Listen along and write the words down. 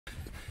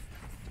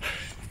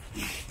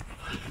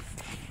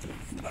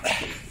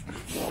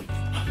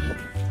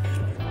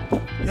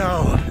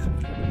Yo,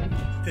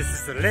 this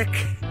is the lick.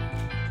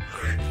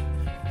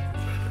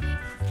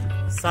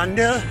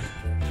 Sandil.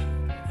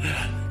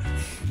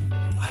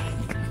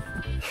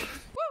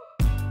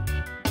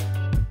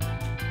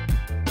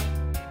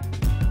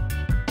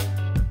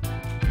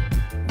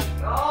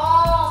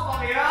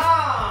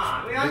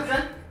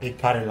 Big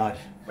party lad.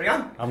 What are you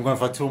on? I'm going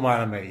for a 2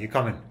 mile, mate. You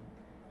coming?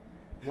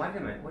 Why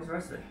then, mate? What's the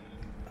rest of it?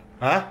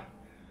 Huh?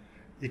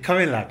 You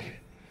coming, lad?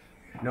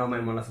 No,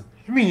 mate, one lesson.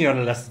 You mean you're on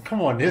a lesson?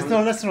 Come on, there's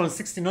no lesson on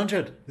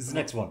 1600. This is the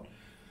next one.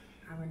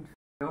 I mean,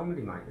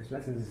 normally, mate, there's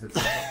lessons.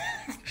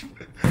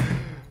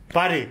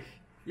 Buddy.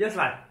 Yes,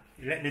 lad.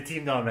 You're letting the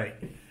team down, mate.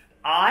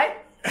 Aye.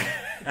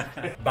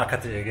 Back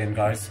at it again,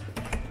 guys.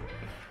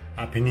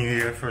 Happy New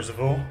Year, first of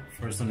all.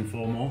 First and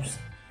foremost.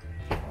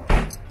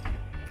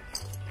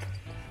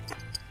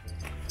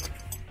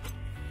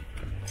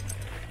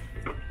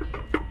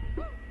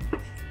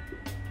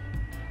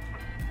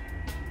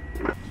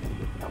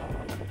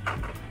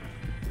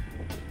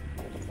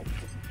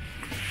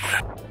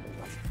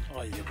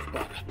 Oh, you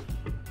bugger.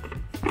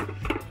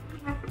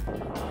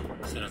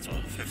 So that's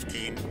what,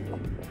 15.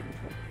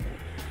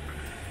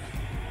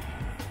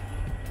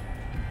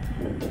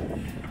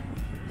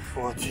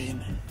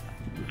 14.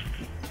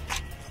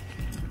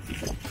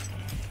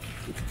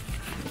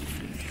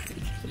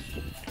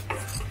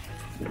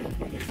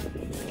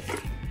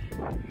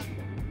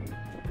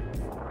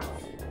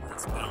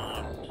 That's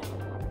gone.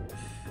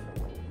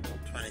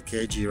 20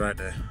 kg right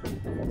there.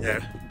 Yeah.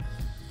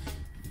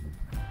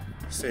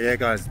 So yeah,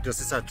 guys, just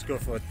decided to go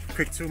for a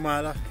quick 2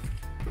 miler.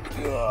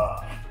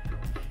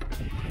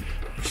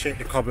 Shake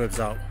the cobwebs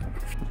out.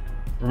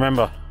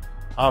 Remember,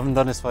 I haven't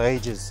done this for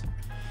ages,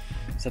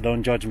 so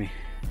don't judge me.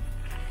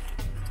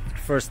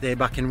 First day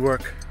back in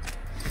work,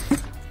 you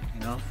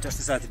know, just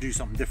decided to do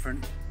something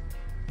different.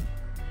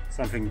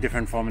 Something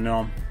different from the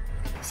norm.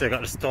 So I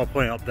got the start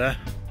point up there.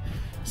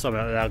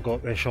 Something like that, I'll go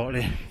up there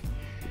shortly.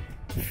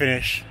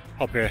 Finish,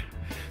 up here.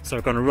 So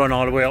we're gonna run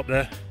all the way up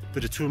there to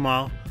the 2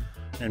 mile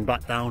and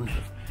back down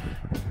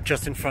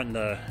just in front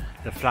of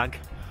the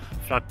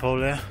flagpole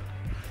there,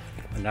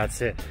 and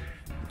that's it.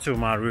 2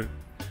 mile route.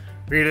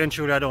 Really and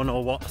truly, I don't know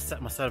what I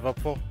set myself up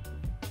for,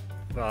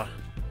 but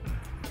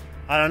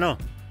I don't know.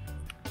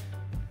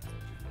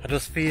 I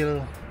just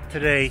feel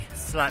today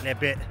slightly a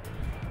bit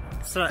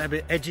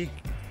edgy,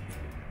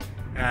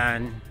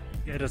 and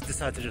yeah, just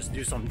decided to just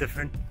do something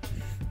different.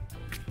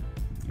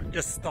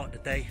 Just start the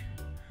day.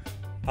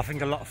 I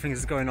think a lot of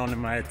things are going on in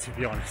my head, to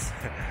be honest.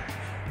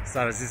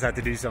 So I just decided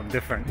to do something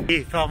different.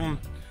 If I haven't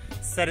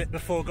said it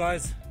before,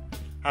 guys,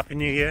 Happy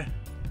New Year,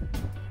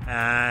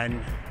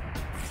 and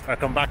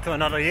welcome back to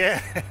another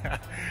year.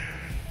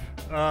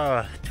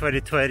 Oh,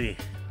 2020,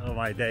 oh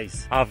my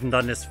days. I haven't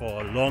done this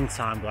for a long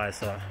time, guys,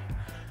 so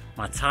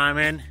my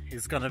timing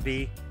is gonna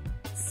be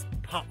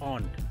spot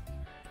on.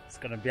 It's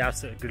gonna be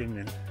absolutely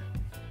gleaming.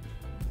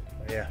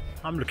 But yeah,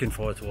 I'm looking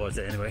forward towards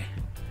it anyway.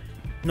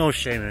 No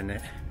shame in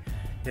it,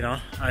 you know,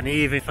 and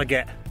even if I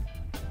get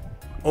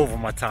over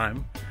my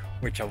time,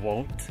 which I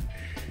won't,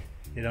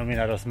 you know what I mean,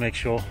 I just make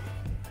sure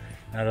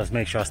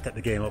I step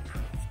the game up.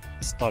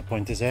 Start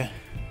point is here.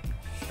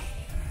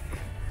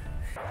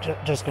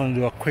 Just gonna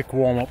do a quick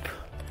warm up,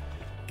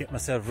 get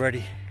myself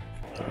ready.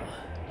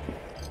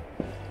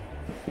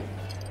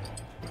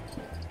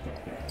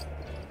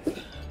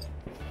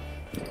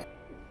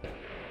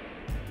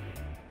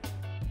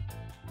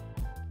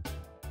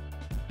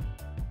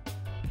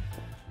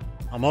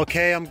 I'm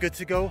okay, I'm good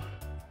to go.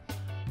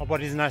 My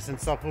body's nice and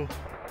supple.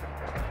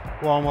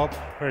 Warm up,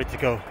 ready to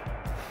go.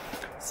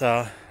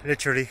 So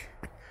literally,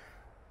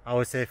 I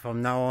would say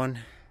from now on,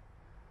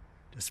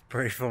 just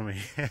pray for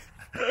me.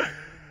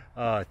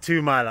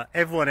 2 miler,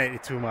 everyone ate a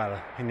 2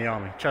 miler in the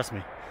army, trust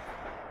me.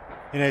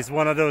 You know, it's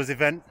one of those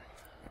events.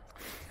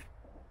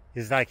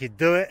 It's like you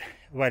do it,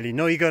 well, you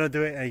know you're gonna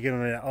do it, and you're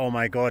gonna be like, oh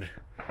my god,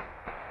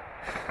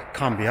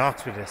 can't be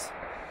asked with this.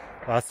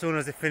 But as soon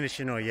as you finish,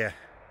 you know, yeah,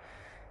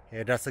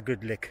 that's a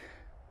good lick,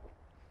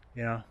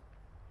 you know.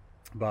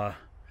 But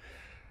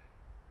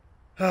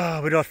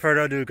without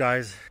further ado,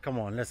 guys, come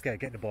on, let's get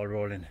the ball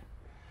rolling.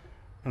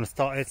 I'm gonna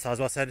start it. So as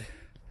I said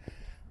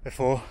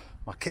before,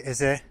 my kit is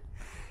here.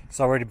 It's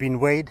already been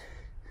weighed.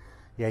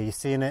 Yeah, you're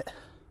seeing it.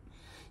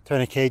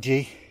 20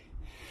 kg.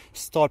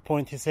 Start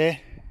point is here.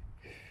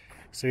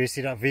 So you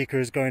see that vehicle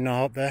is going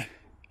now up there.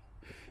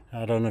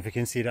 I don't know if you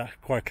can see that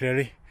quite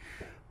clearly.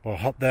 But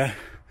hop there,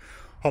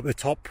 hop the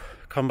top,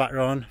 come back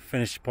round,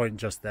 finish point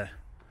just there.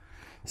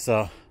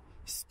 So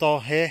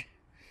start here,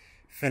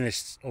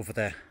 finish over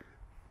there.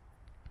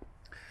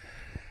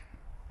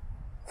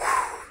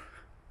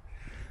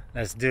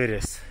 Let's do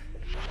this.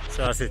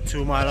 So I said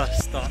 2 miler,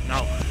 start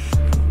now.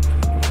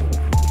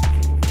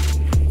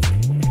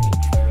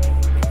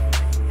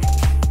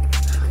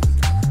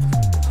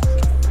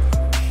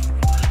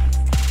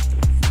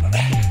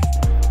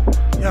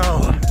 Yo,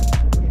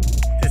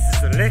 this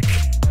is the lick.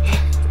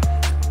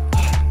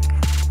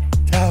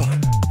 Yo,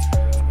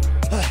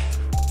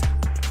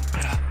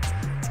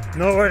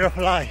 no word of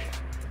lie.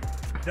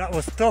 That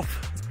was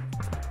tough.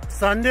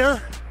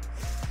 Sandil,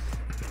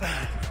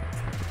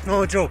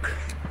 No joke.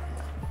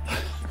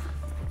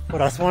 But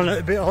that's one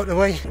little bit out of the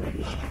way.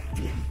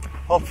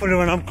 Hopefully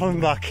when I'm coming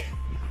back,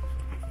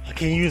 I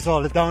can use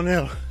all the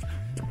downhill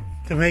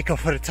to make up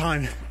for the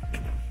time.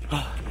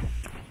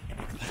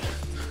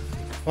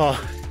 Well,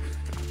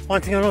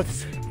 one thing I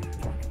noticed,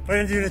 when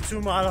I'm doing a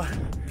 2 miler,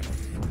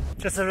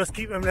 just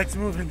keep my legs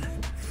moving.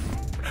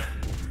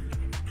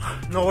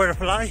 Nowhere to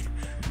fly.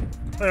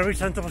 When I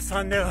reached on top of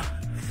Sandale,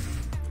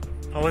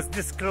 I was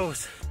this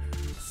close,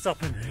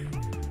 stopping.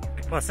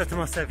 But I said to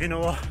myself, you know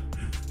what,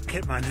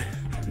 kid man,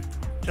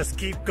 just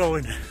keep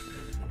going.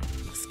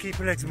 Just keep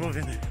your legs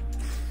moving.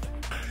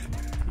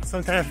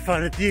 Sometimes you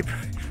find a deep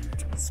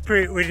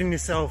spirit within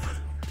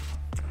yourself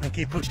and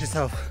keep pushing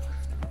yourself.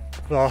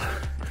 Well,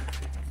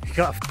 you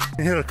got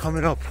a hill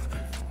coming up.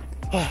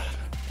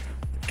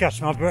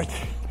 Catch my breath,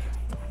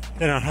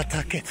 then I'll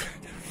attack it.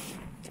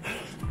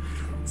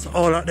 So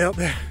all that there up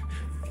there,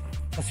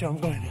 that's where I'm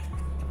going.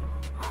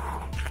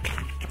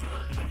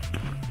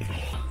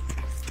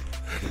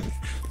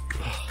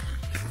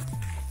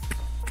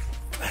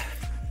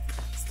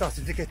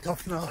 Starting to get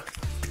tough now.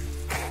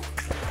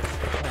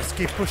 Let's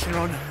keep pushing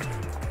on.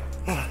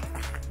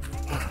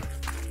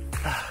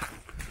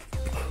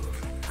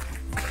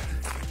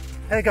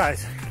 Hey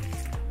guys,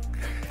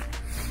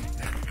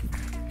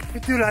 if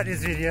you do like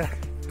this video,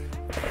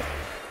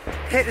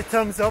 hit the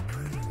thumbs up,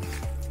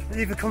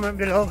 leave a comment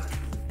below,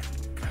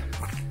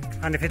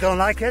 and if you don't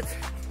like it,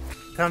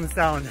 thumbs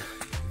down.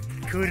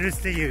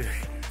 Kudos to you.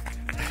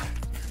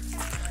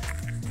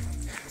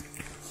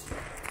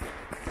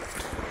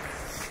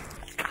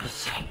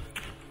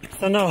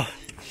 So now,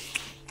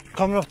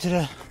 coming up to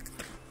the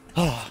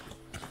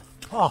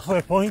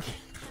halfway point.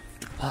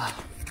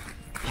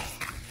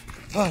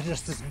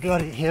 Just this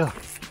bloody hill.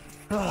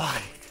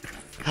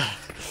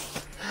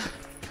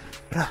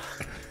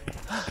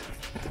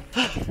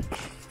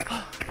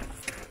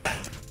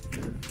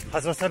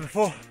 As I said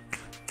before,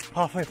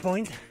 halfway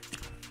point,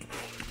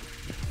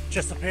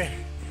 just up here.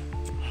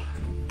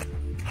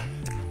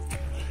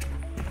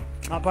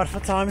 Not bad for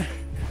time.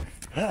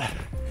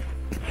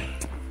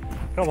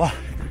 Come on,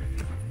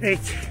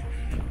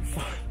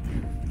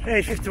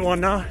 8:51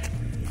 now.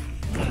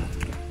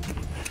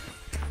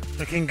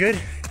 Looking good.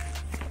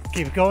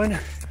 Keep going.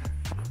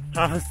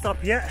 I haven't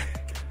stopped yet.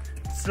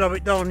 Slow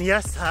it down,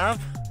 yes, I have.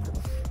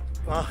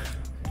 Well,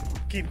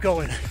 keep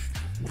going.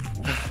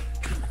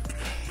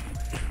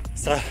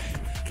 So,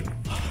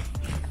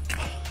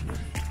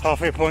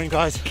 halfway point,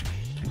 guys.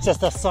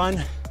 Just that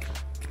sign.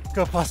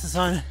 Go past the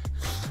sign.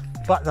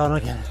 Back down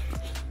again.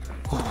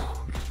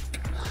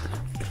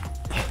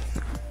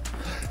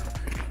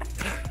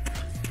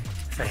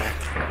 So, yeah.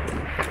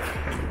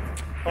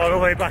 All the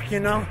way back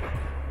in now.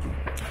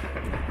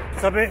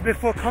 So a bit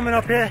before coming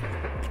up here,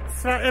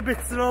 slightly a bit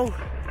slow,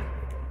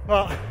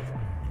 but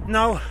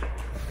now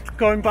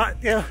going back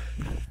there,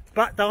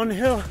 back down the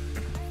hill,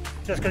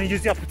 just going to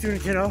use the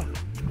opportunity, you know,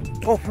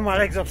 open my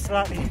legs up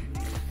slightly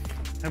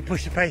and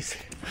push the pace.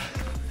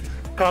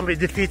 Can't be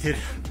defeated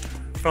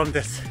from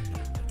this,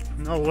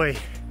 no way.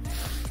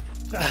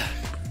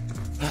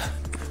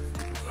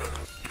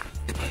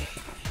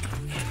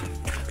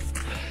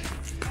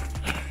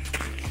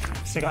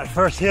 So got the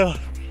first hill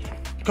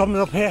coming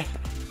up here.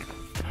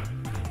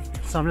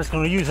 So I'm just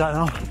going to use that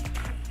now,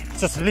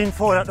 just to lean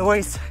forward at the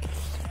waist,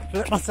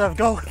 let myself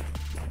go.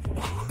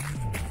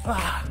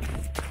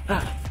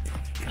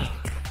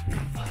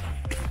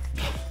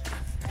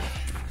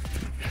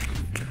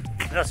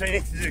 That's what you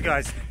need to do,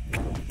 guys.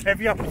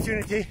 Every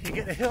opportunity you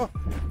get the hill,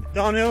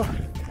 downhill,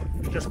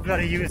 just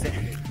bloody use it.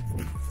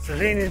 So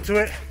lean into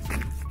it,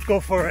 go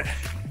for it.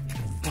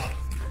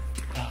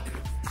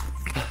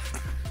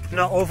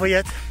 Not over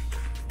yet,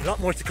 a lot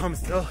more to come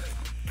still.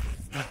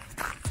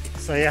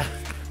 So yeah.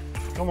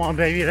 Come on,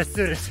 baby, let's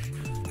do this.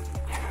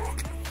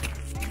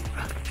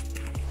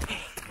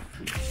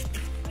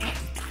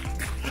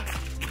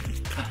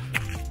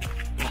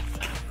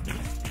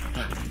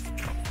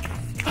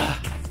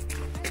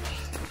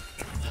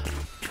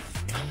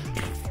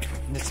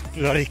 This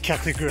bloody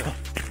catty grill.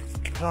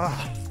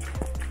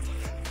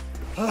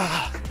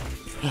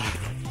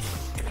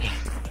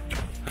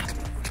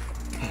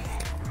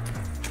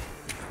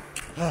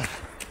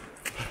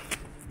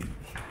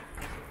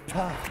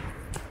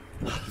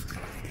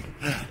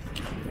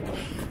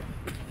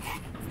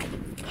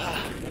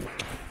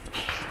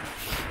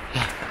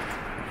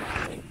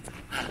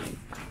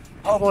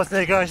 Almost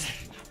there, guys.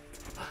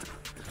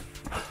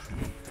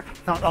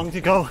 Not long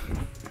to go.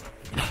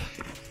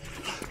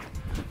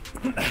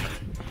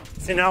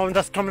 See, now I'm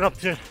just coming up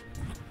to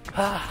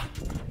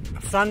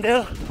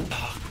Sandale.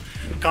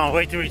 Can't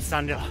wait to reach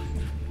Sandale.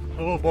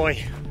 Oh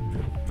boy.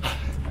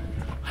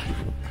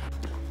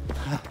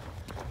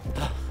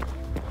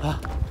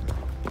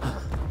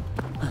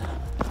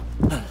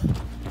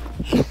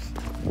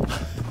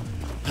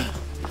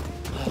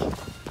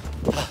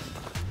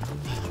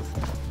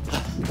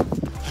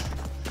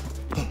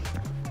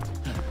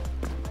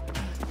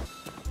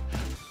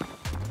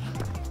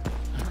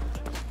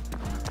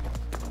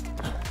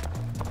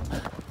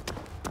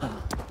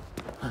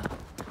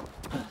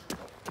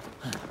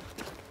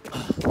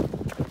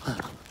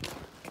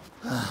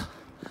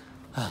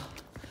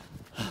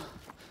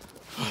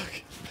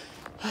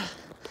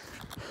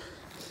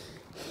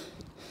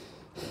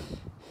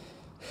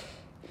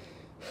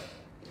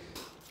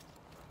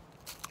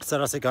 So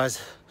that's it, guys.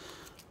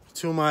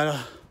 2 mile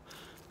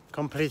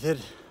completed.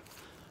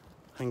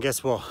 And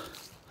guess what?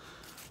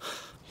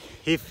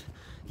 If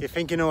you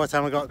think you know what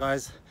time I got,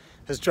 guys,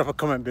 just drop a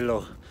comment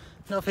below.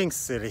 Nothing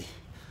silly.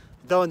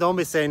 Don't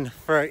be saying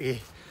 30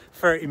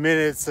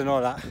 minutes and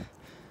all that.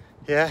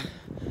 Yeah,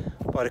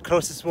 but the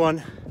closest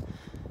one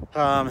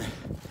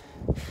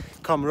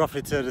come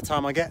roughly to the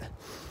time I get.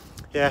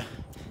 Yeah,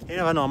 you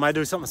never know, I might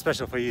do something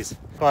special for you.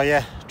 But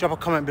yeah, drop a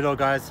comment below,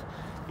 guys,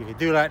 if you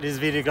do like this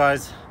video,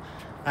 guys,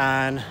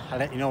 and I'll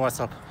let you know what's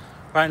up.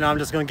 Right now I'm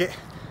just gonna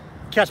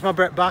catch my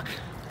breath back.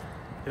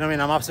 You know what I mean?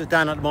 I'm absolutely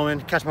down at the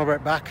moment. Catch my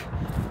breath back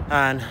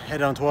and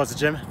head on towards the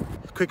gym.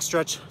 Quick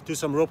stretch, do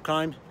some rope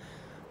climb,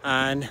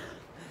 and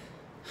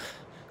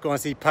go and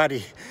see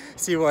Paddy,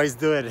 see what he's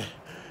doing.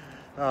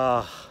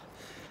 Oh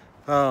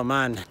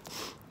man.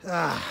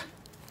 That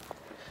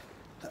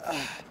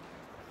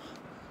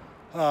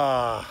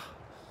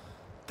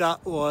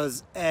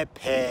was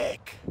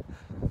epic.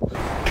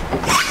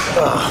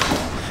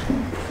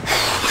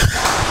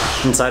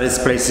 Inside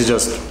this place is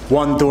just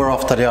one door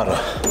after the other.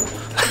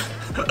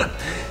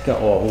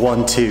 Got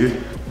 1, 2,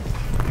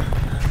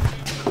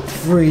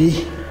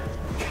 3.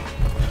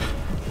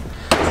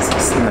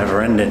 It's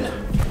never ending.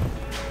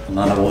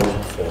 Another 1,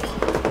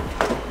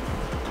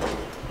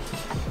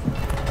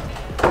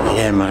 4.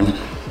 Yeah, man.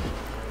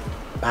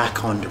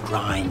 Back on the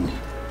grind.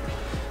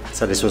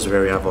 So this was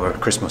where we have our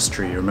Christmas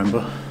tree,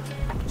 remember?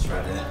 It's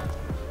right there.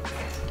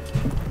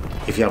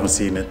 If you haven't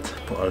seen it,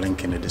 put a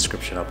link in the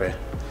description up here.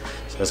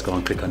 So let's go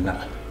and click on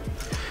that.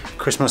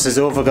 Christmas is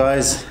over,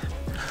 guys.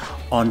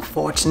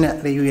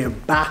 Unfortunately, we are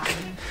back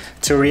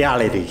to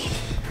reality.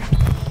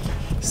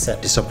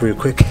 Set this up real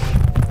quick.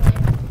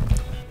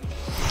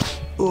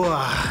 Ooh.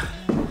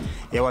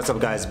 Yeah, what's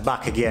up, guys?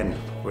 Back again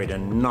with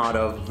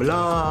another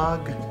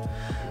vlog.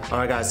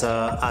 Alright, guys,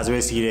 as we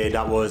see today,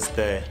 that was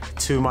the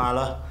 2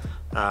 miler.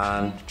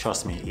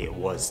 Trust me, it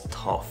was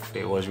tough.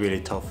 It was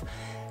really tough,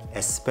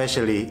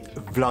 especially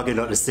vlogging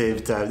at the same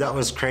time. That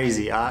was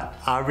crazy.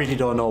 I really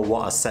don't know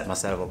what I set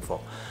myself up for,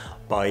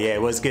 but yeah,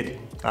 it was good.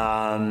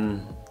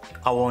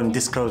 I won't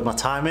disclose my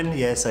timing.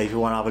 Yeah, so if you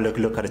want to have a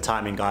look at the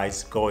timing,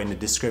 guys, go in the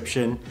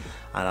description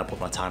and I'll put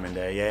my time in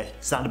there. Yeah,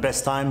 it's not the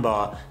best time,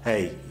 but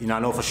hey, you know, I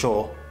know for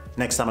sure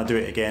next time I do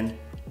it again,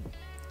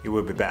 it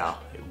will be better,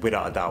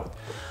 without a doubt.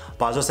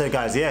 But as I said,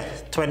 guys, yeah,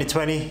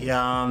 2020,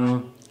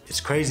 it's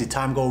crazy.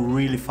 Time go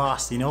really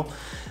fast, you know.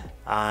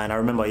 And I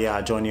remember, yeah,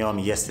 I joined the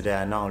army yesterday,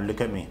 and now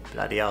look at me,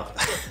 bloody hell.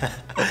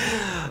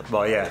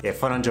 But yeah,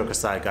 fun and joke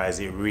aside, guys,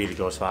 it really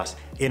goes fast.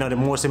 You know, the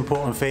most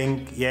important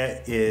thing,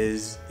 yeah,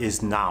 is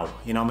now.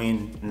 You know what I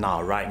mean?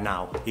 Now, right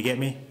now. You get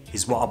me?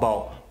 It's what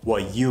about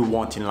what you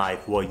want in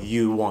life, what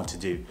you want to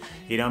do.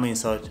 You know what I mean?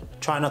 So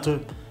try not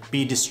to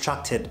be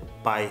distracted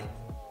by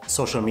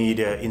social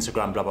media,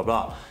 Instagram, blah, blah,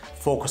 blah.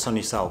 Focus on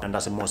yourself, and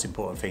that's the most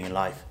important thing in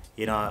life.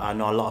 You know, I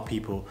know a lot of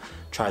people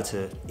try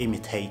to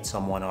imitate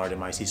someone, or they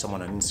might see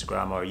someone on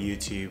Instagram or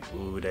YouTube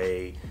who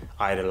they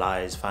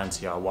idolize,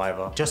 fancy, or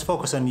whatever. Just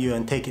focus on you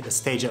and take it a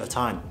stage at a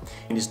time.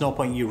 And there's no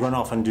point you run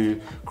off and do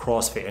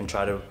CrossFit and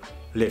try to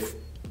lift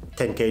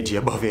 10 kg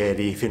above your head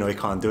if you know you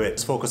can't do it.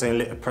 Just focus on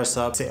little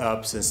press-ups,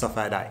 sit-ups and stuff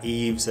like that,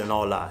 eaves and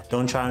all that.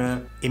 Don't try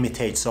to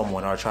imitate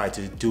someone or try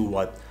to do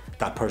what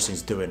that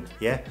person's doing,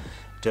 yeah?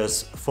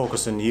 Just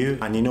focus on you,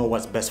 and you know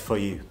what's best for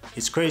you.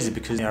 It's crazy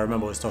because I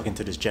remember I was talking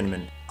to this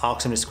gentleman. I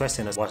asked him this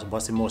question,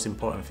 what's the most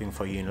important thing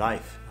for you in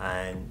life?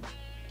 And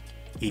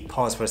he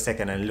paused for a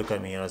second and looked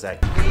at me and I was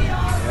like,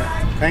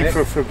 yeah. Thanks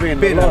for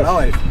being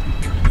alive.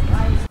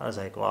 I was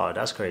like, wow,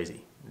 that's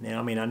crazy. You know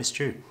what I mean? And it's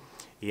true.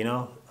 You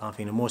know, I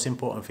think the most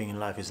important thing in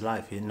life is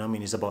life. You know what I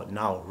mean? It's about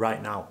now, right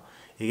now.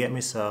 You get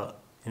me? So,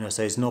 you know,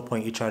 so there's no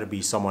point you try to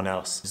be someone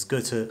else. It's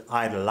good to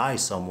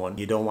idolize someone.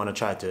 You don't want to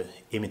try to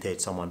imitate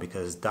someone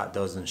because that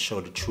doesn't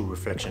show the true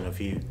reflection of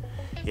you.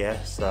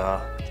 Yeah, so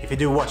if you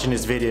do watching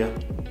this video,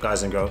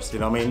 guys and girls, you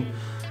know what I mean?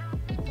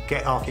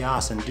 Get off your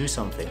ass and do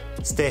something.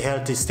 Stay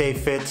healthy, stay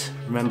fit.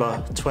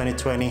 Remember,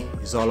 2020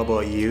 is all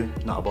about you,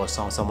 not about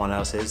someone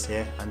else's,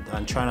 yeah?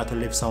 And try not to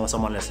live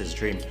someone else's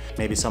dream.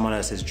 Maybe someone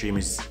else's dream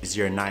is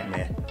your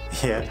nightmare,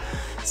 yeah?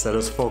 So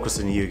just focus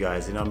on you,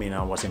 guys, you know what I mean,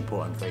 and what's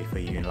important for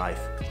you in life.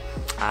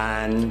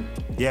 And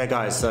yeah,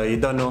 guys, so you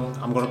don't know,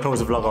 I'm gonna close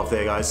the vlog off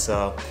there, guys.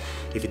 So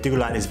if you do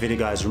like this video,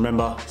 guys,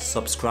 remember,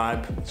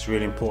 subscribe. It's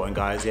really important,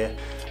 guys, yeah?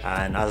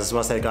 And as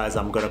I said, guys,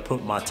 I'm gonna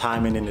put my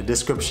timing in the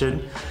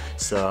description.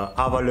 So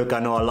have a look. I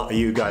know a lot of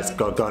you guys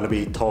are gonna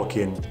be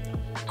talking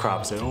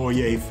crap, saying, oh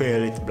yeah, you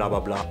failed it, blah, blah,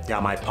 blah.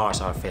 Yeah, my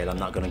parts are failed. I'm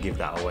not gonna give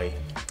that away.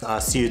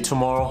 I'll see you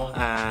tomorrow,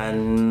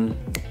 and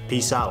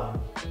peace out.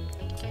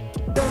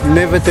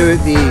 Never do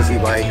it the easy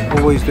way,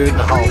 always do it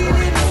the hard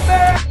way.